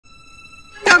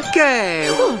Okay,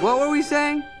 what were we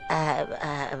saying?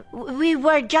 We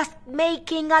were just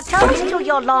making a toast to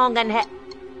your long and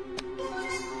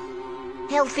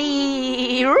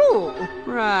healthy rule.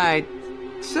 Right.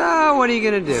 So, what are you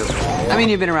gonna do? I mean,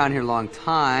 you've been around here a long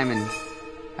time, and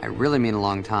I really mean a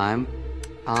long time.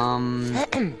 I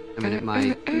mean, it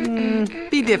might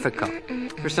be difficult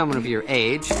for someone of your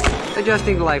age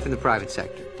adjusting to life in the private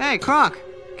sector. Hey, Kronk,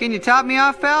 can you top me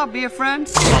off, pal? Be a friend?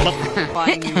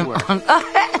 Finding new work.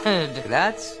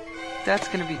 That's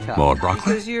gonna be tough. More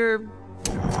broccoli? Because you're,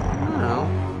 I don't know,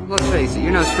 let's face it,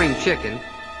 you're no spring chicken.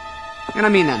 And I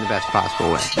mean that in the best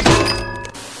possible way.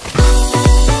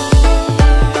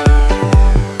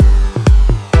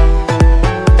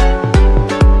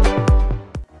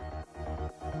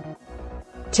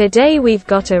 Today we've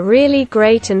got a really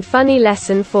great and funny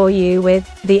lesson for you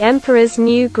with The Emperor's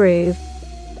New Groove.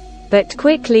 But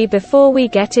quickly before we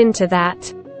get into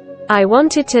that, I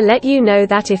wanted to let you know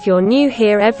that if you're new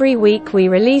here, every week we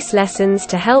release lessons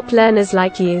to help learners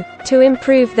like you to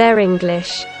improve their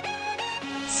English.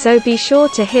 So be sure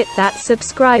to hit that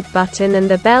subscribe button and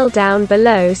the bell down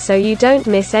below so you don't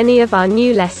miss any of our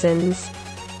new lessons.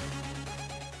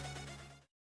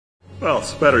 Well,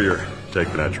 it's better you're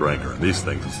taking that drinker and these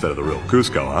things instead of the real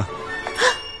Cusco, huh?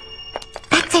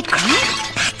 That's it,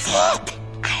 Kronk. That's it.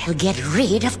 I'll get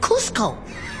rid of Cusco.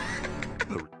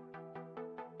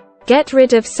 Get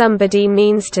rid of somebody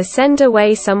means to send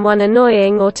away someone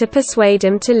annoying or to persuade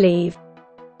them to leave.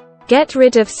 Get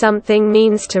rid of something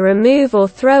means to remove or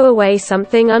throw away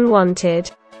something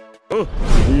unwanted. Oh,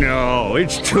 no,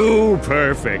 it's too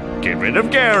perfect. Get rid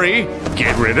of Gary.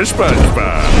 Get rid of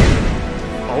SpongeBob.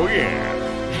 Oh, yeah.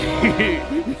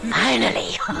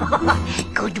 Finally.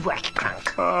 Good work,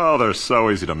 Kronk. Oh, they're so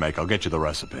easy to make. I'll get you the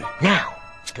recipe. Now,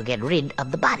 to get rid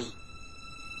of the body.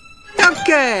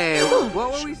 Okay,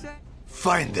 what were we saying?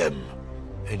 Find them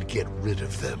and get rid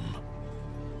of them.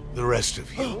 The rest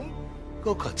of you,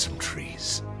 go cut some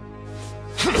trees.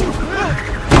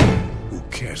 Who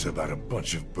cares about a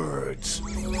bunch of birds?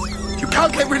 You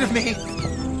can't get rid of me!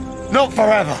 Not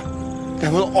forever!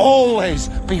 There will always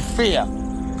be fear.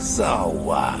 So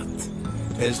what?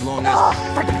 As long as... Oh,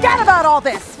 forget about all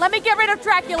this! Let me get rid of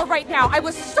Dracula right now! I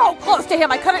was so close to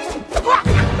him, I couldn't just...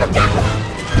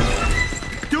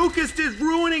 Dukas is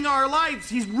ruining our lives.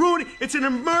 He's ruining... It's an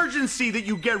emergency that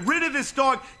you get rid of this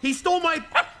dog. He stole my...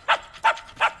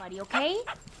 Buddy, okay?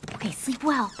 Okay, sleep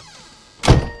well.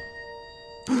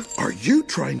 Are you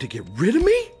trying to get rid of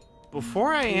me?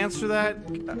 Before I answer that,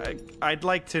 I'd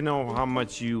like to know how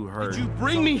much you heard. Did you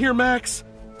bring me here, Max?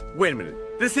 Wait a minute.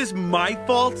 This is my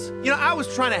fault? You know, I was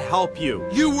trying to help you.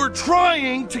 You were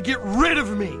trying to get rid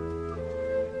of me.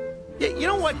 Yeah, you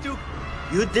know what, Duke?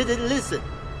 You didn't listen.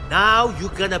 Now you're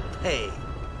gonna pay.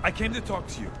 I came to talk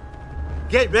to you.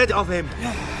 Get rid of him.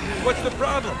 What's the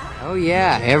problem? Oh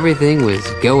yeah, everything was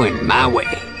going my way.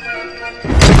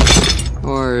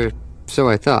 Or so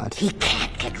I thought. He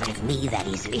can't get rid of me that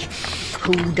easily.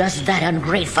 Who does that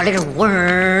ungrateful little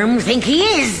worm think he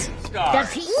is?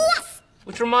 Does he? Yes!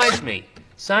 Which reminds me,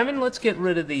 Simon, let's get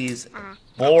rid of these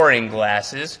boring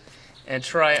glasses and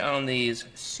try on these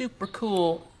super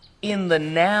cool in the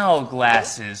now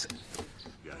glasses.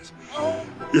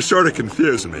 You're sort of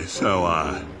confusing me,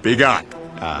 so, be gone.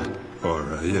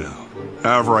 You know,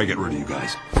 however I get rid of you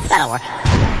guys. That'll work.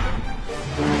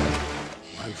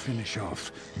 I'll finish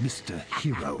off Mr.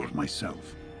 Hero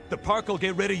myself. The park will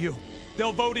get rid of you.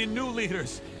 They'll vote in new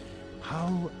leaders.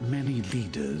 How many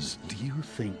leaders do you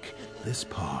think this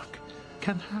park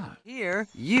can have? Here,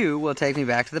 you will take me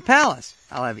back to the palace.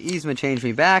 I'll have Yzma change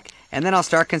me back, and then I'll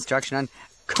start construction on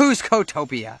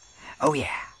Cuscotopia. Oh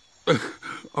yeah.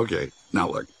 Okay, now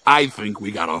look, I think we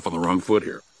got off on the wrong foot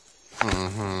here.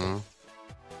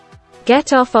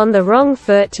 Get off on the wrong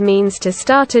foot means to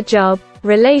start a job,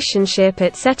 relationship,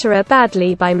 etc.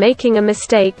 badly by making a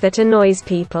mistake that annoys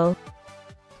people.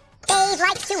 Dave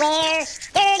likes to wear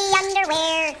dirty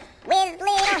underwear with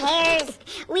little hairs.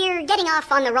 We're getting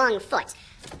off on the wrong foot.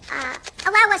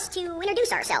 Allow us to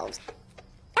introduce ourselves.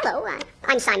 Hello,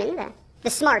 I'm Simon, the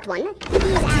smart one.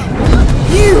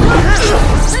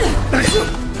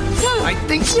 I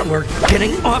think we're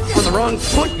getting off on the wrong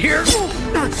foot here.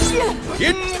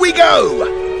 In we go!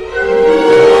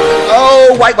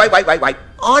 Oh, wait.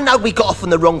 I know we got off on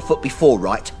the wrong foot before,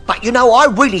 right? But you know, I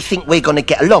really think we're gonna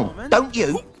get along, don't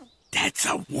you? That's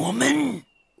a woman?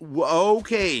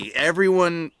 Okay,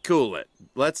 everyone cool it.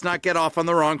 Let's not get off on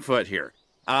the wrong foot here.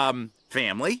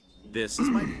 Family, this is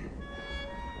my...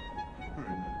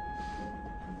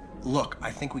 Look,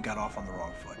 I think we got off on the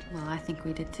wrong foot. Well, I think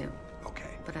we did too. Okay.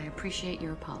 But I appreciate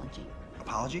your apology.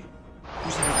 Apology?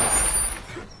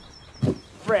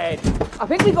 Fred. I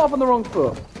think we got off on the wrong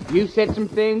foot. You said some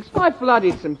things, I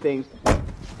flooded some things.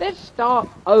 Let's start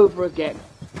over again.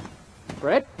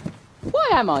 Fred, why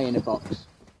am I in a box?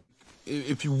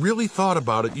 If you really thought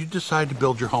about it, you'd decide to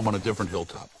build your home on a different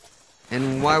hilltop.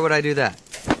 And why would I do that?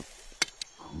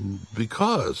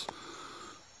 Because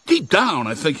deep down,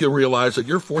 I think you'll realize that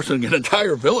you're forcing an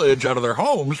entire village out of their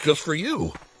homes just for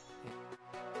you.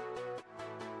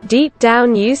 Deep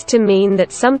down used to mean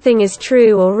that something is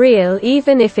true or real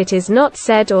even if it is not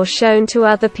said or shown to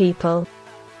other people.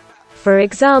 For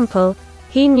example,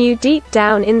 he knew deep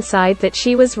down inside that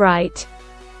she was right.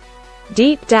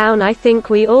 Deep down I think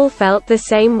we all felt the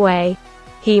same way.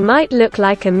 He might look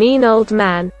like a mean old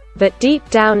man, but deep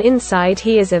down inside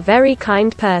he is a very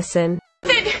kind person.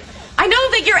 I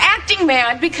know that you're acting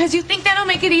mad because you think that'll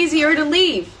make it easier to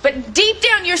leave. But deep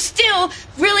down, you're still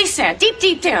really sad.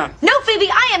 Deep down. No, Phoebe,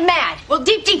 I am mad. Well,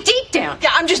 deep down. Yeah,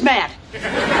 I'm just mad.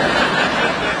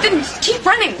 Then keep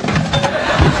running.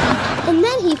 And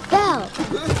then he fell.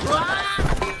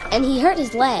 And he hurt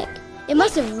his leg. It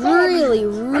must have really,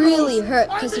 really hurt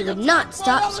because he would not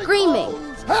stop screaming.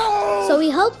 So we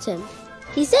helped him.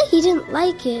 He said he didn't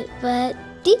like it, but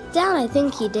deep down I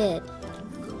think he did.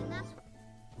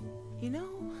 You know,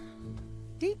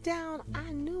 deep down,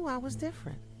 I knew I was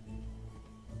different.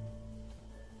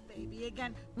 Baby,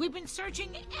 again, we've been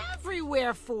searching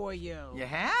everywhere for you. You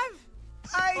have?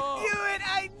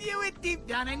 I knew it deep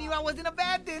down. I knew I wasn't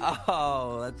abandoned.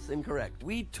 Oh, that's incorrect.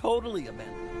 We totally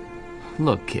abandoned.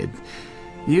 Look, kid,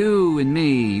 you and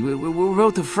me, we're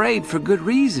both afraid for good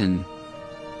reason.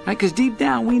 Right? Because deep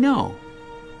down we know.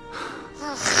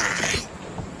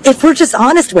 If we're just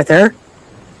honest with her,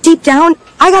 deep down,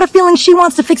 I got a feeling she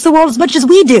wants to fix the world as much as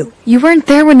we do. You weren't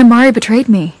there when Namari betrayed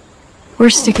me. We're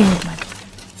sticking with Mike.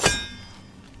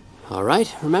 All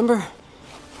right, remember?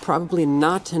 Probably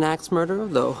not an axe murderer,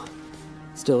 though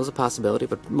still is a possibility,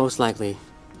 but most likely,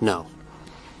 no.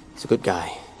 He's a good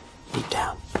guy, deep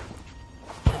down.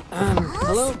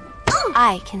 Hello?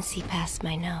 I can see past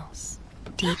my nose.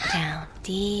 Deep down,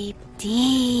 deep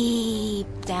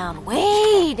down,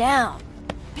 way down.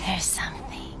 There's something.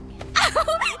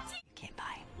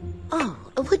 Oh,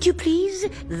 would you please?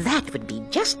 That would be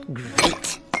just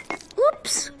great.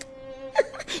 Oops.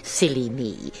 Silly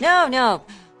me. No.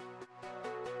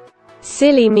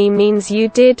 Silly me means you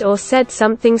did or said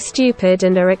something stupid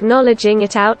and are acknowledging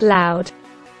it out loud.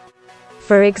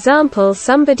 For example,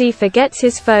 somebody forgets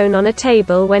his phone on a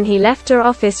table when he left her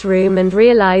office room and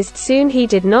realized soon he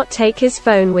did not take his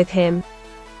phone with him.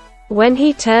 When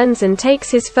he turns and takes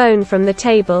his phone from the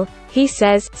table, he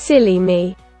says, "Silly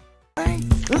me."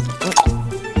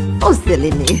 Oh,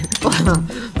 silly me.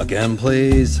 Again,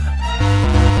 please.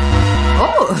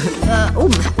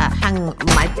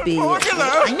 Might be.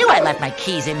 I knew I left my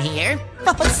keys in here.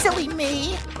 Oh, silly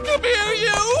me. Come here,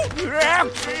 you!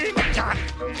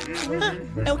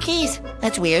 No keys.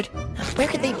 That's weird. Where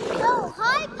could they be? Oh,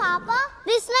 hi, Papa.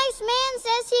 This nice man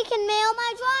says he can mail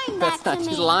my drawing back That's not,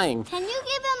 she's lying. Can you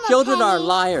give him a Children penny? are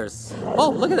liars. Oh,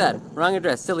 look at that. Wrong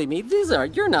address, silly me.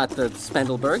 You're not the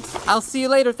Spendelbergs. I'll see you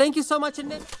later. Thank you so much,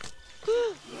 and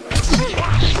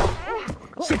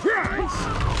Surprise!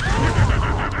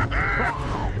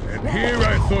 And here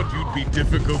I thought you'd be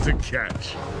difficult to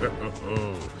catch.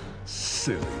 Oh,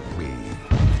 silly me.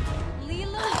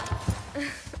 Lilo!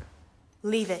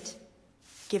 Leave it.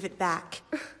 Give it back.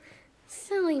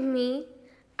 Silly me.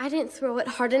 I didn't throw it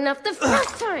hard enough the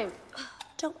first time.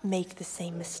 Don't make the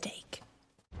same mistake.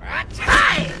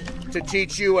 To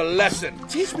teach you a lesson.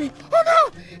 Teach me? Oh no!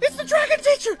 It's the dragon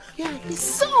teacher! Yeah, he's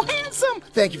so handsome!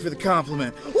 Thank you for the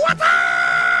compliment. What the?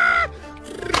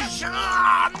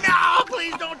 Oh, no!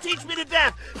 Please don't teach me to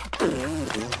death!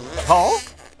 Oh?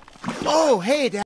 Oh, hey, Dad.